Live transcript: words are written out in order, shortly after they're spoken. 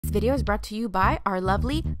video is brought to you by our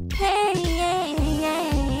lovely Patreons.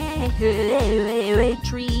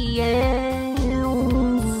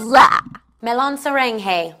 Melon sarang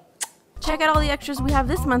hey. Check out all the extras we have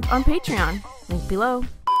this month on Patreon. Link below.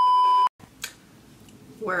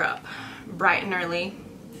 We're up bright and early.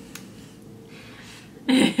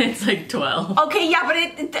 It's like 12. Okay, yeah, but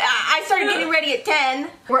I started getting ready at 10.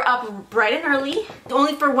 We're up bright and early,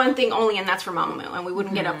 only for one thing only, and that's for MAMAMOO, and we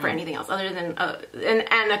wouldn't get up for anything else other than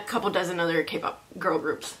and a couple dozen other K-pop girl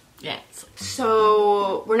groups. Yeah.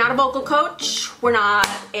 So we're not a vocal coach, we're not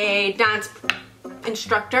a dance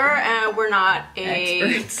instructor, we're not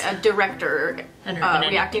a director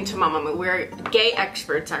reacting to MAMAMOO. We're gay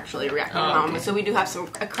experts actually reacting to MAMAMOO. Okay. So we do have some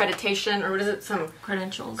accreditation, or what is it? Some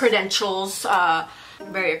credentials.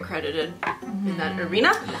 Very accredited in that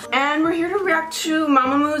arena. And we're here to react to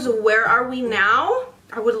MAMAMOO's Where Are We Now?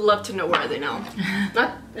 I would love to know where are they now.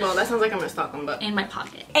 Well, that sounds like I'm gonna stalk them, but... In my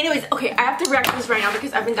pocket. Anyways, okay, I have to react to this right now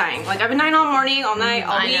because I've been dying. Like, I've been dying all morning, all night,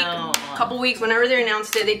 all week, couple weeks, whenever they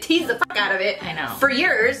announced it. They teased the fuck out of it. I know. For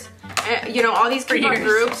years. You know, all these K-pop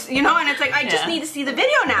groups, you know, and it's like, I just need to see the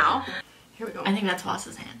video now. Here we go. I think that's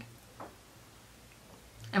Voss's hand.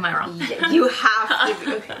 Am I wrong? Yeah, you have to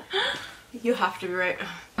be, okay. You have to be right. Oh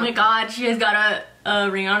my god, she has got a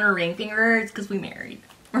ring on her ring finger. It's because we married.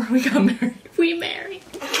 Or we got married. We married.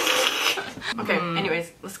 Okay,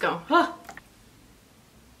 anyways, let's go.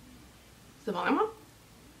 Is the volume on?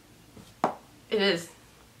 It is.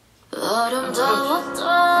 Oh my god.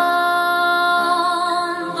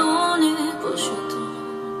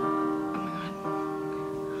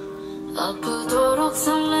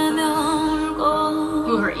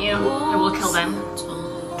 Who hurt you? I will kill them.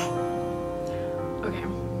 Okay.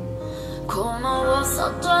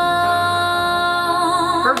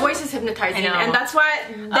 Her voice is hypnotizing, and that's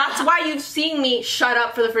why you've seen me shut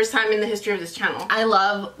up for the first time in the history of this channel. I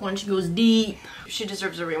love when she goes deep. She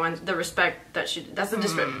deserves the rewind, the respect that she. That's the I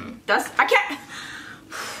can't.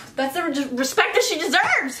 That's the respect that she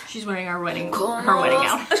deserves. She's wearing her wedding gown.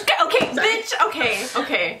 Okay, bitch.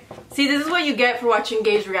 Okay. See, this is what you get for watching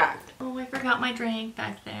gays react. Oh, I forgot my drink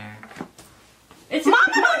back there. It's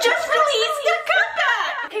MAMAMOO just released their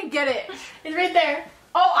comeback. Okay, get it. It's right there.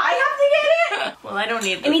 Oh, I have to get it? Well, I don't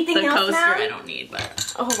need anything the else coaster. now? I don't need,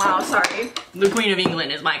 but... Oh, wow, sorry. The Queen of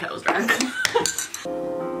England is my coaster. I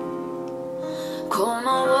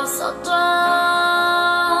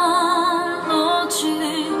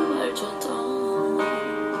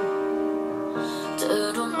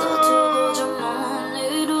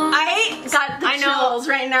got the chills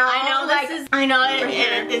right now.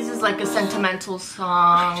 This is like a sentimental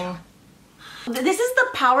song. This is the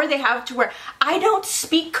power they have to where I don't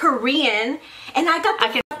speak Korean and I got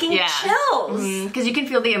the fucking chills. Because you can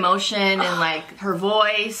feel the emotion and like her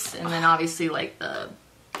voice, and then obviously like the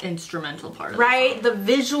instrumental part of the song. The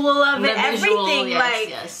visual of it, everything.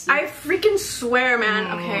 Yes. I freaking swear, man.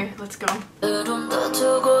 Okay, let's go. God,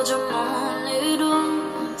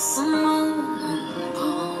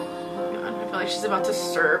 I feel like she's about to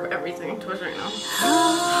serve everything to us right now.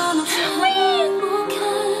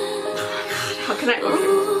 How can I?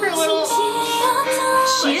 Her little.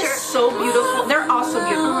 She is so beautiful. They're all so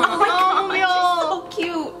beautiful. Oh my god, she's so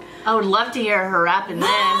cute. I would love to hear her rap in this.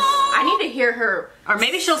 I need to hear her, or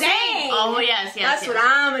maybe she'll sing. Oh yes. That's what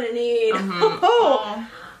I'm gonna need.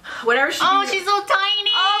 Whatever she. Oh, she's so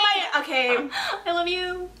tiny. Oh my. Okay. I love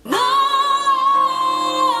you.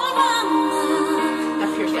 That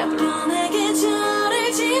fears gathering.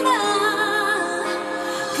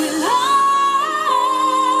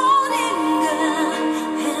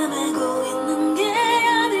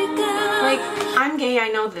 I'm gay, I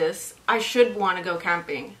know this. I should want to go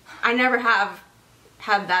camping. I never have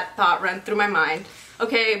had that thought run through my mind.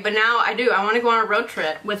 Okay, but now I do. I want to go on a road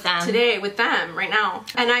trip. With them. Today, with them, right now.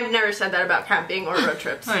 And I've never said that about camping or road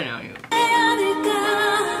trips. I know you.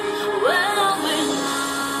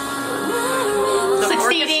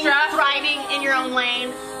 Succeeding, thriving in your own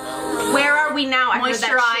lane. Where are we now? I heard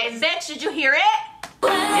that Moisturize. shit. Bitch, did you hear it?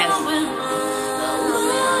 Yes.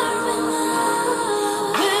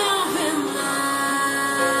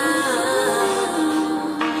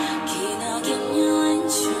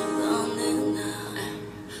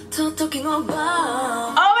 Oh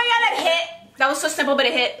my god, that hit! That was so simple, but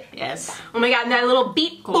it hit. Yes. Oh my god, and that little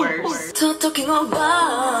beat chorus. She's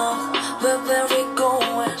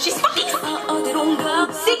fucking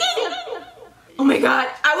singing! Oh my god,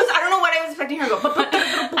 I don't know what I was expecting her to go.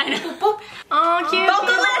 I know. Oh, cute.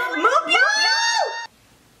 Vocalist, move you!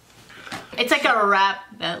 It's like a rap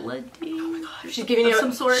melody. Oh my god, she's giving it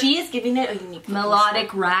some sort. She is giving it a unique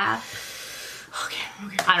melodic rap. Okay.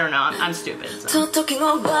 I don't know. I'm stupid. So. To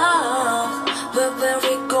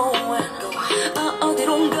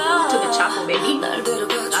the chapel, baby.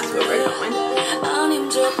 That's where we're going.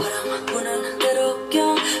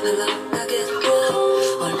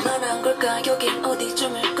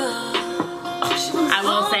 I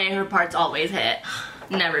will say her parts always hit.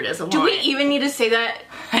 Never disappoint. Do we even need to say that?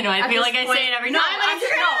 I know. I feel like I say it every time.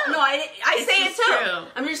 I say it too. True.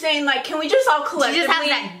 I'm just saying, like, can we just all collectively? She just has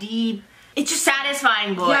that deep. It's just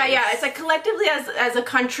satisfying voice. Yeah. It's like collectively as a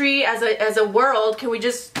country, as a world, can we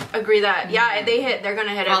just agree that they hit, they're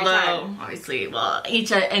gonna hit every time. Obviously, well,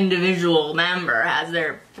 each individual member has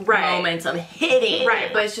their moments of hitting.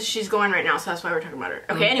 Right, but it's just she's going right now, so that's why we're talking about her.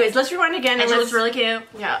 Okay, anyways, let's rewind again. And she looks really cute.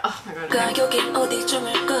 Yeah. Oh my god. Okay.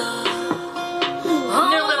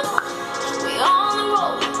 They're little.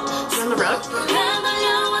 On the road.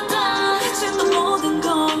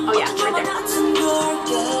 Oh yeah, right there.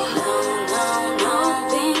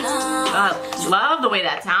 Love the way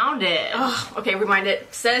that sounded. Oh, okay, rewind it.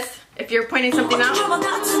 Sis, if you're pointing something out.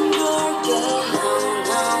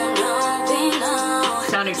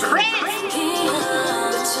 Sounded crazy.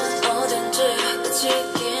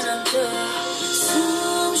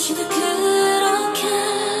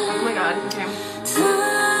 Oh my god, okay.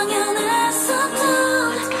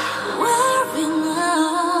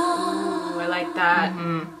 Ooh, I like that.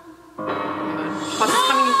 Plus it's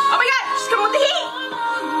coming. Oh my god, she's coming with the heat!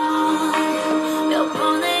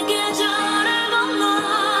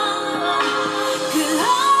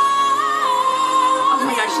 Oh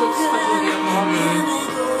my god, she looks fucking beautiful.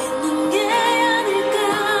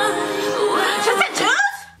 Just a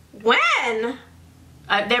tooth? When?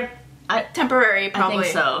 They're temporary, probably. I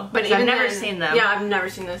think so. But I've never seen them. Yeah, I've never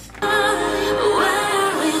seen this. In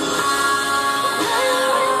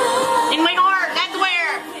my heart, that's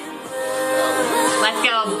where. Let's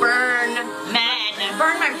go, burn men.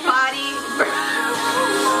 Burn my body.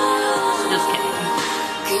 Just kidding.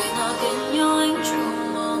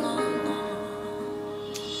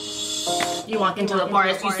 You walk into the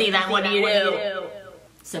forest, you see that, what do you do?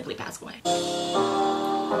 Simply pass away. What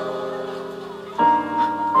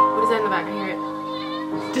is that in the back? I hear it.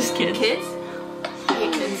 Just kids. Kids? I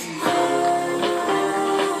hate kids.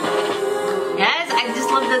 Yes, I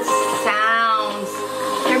just love the sounds.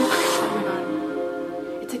 Oh my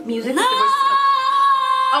god. It's like music. No!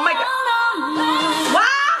 Oh my god. Wow!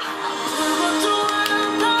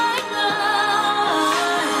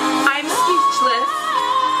 I'm speechless.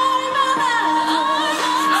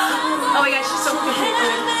 Oh my gosh, she's so fucking pretty.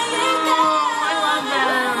 I love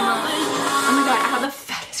them. Oh my god, I have the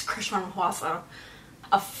fattest crush on Hwasa.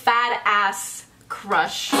 A fat ass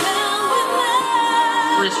crush.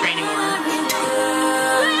 Restraining order.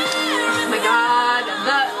 Oh my god,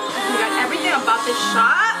 everything about this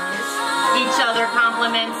shot. Each other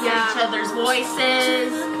compliments each other's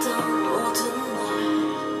voices.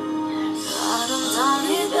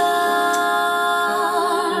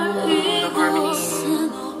 The harmony.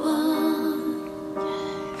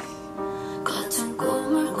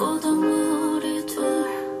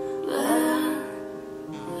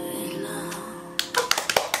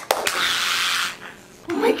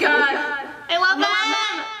 Oh my god. I love them.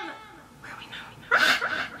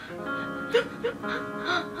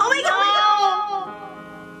 Oh my god.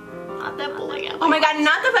 Not that bully. Oh my god,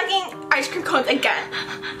 not the fucking ice cream cones again.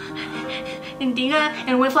 Indina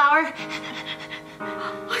and Windflower.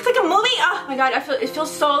 Oh, it's like a movie. Oh my god, it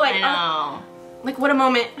feels so like. I know. Like what a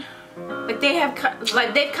moment. Like they've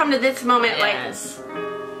come to this moment. Yes.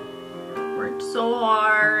 Worked so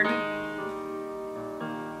hard.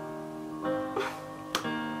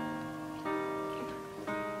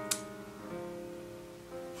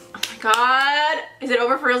 Oh my god. Is it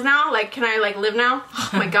over for reals now? Like, can I like live now? Oh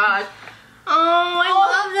my god. Oh, I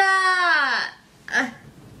love that.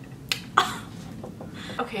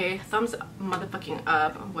 Okay, thumbs motherfucking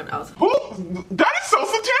up. What else? Oh, that is so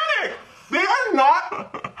satanic! They are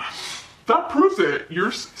not... That proves it.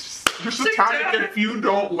 You're satanic if you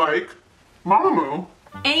don't like MAMAMOO.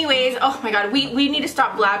 Anyways, oh my god, we need to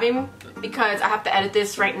stop blabbing because I have to edit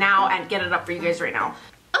this right now and get it up for you guys right now.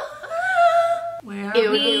 Where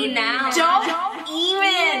are we now? Don't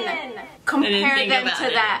even compare them to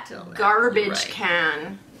that garbage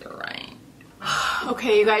can. You're right.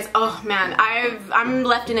 Okay, you guys. Oh man, I'm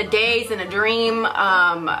left in a daze and a dream.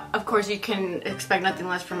 Of course, you can expect nothing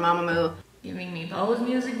less from MAMAMOO. Giving me Bo's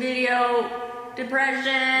music video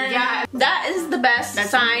depression. Yeah, that is the best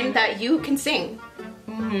sign that you can sing.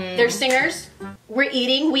 They're singers. We're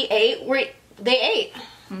eating. We ate. They ate.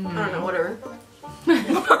 I don't know. Whatever.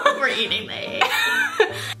 We're eating. They ate.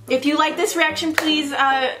 If you like this reaction, please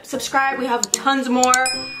subscribe. We have tons more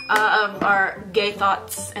of our gay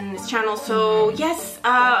thoughts in this channel. So yes,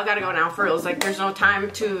 I gotta go now for reals. Like there's no time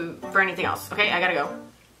for anything else. Okay, I gotta go.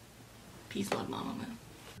 Peace, love, MAMAMOO.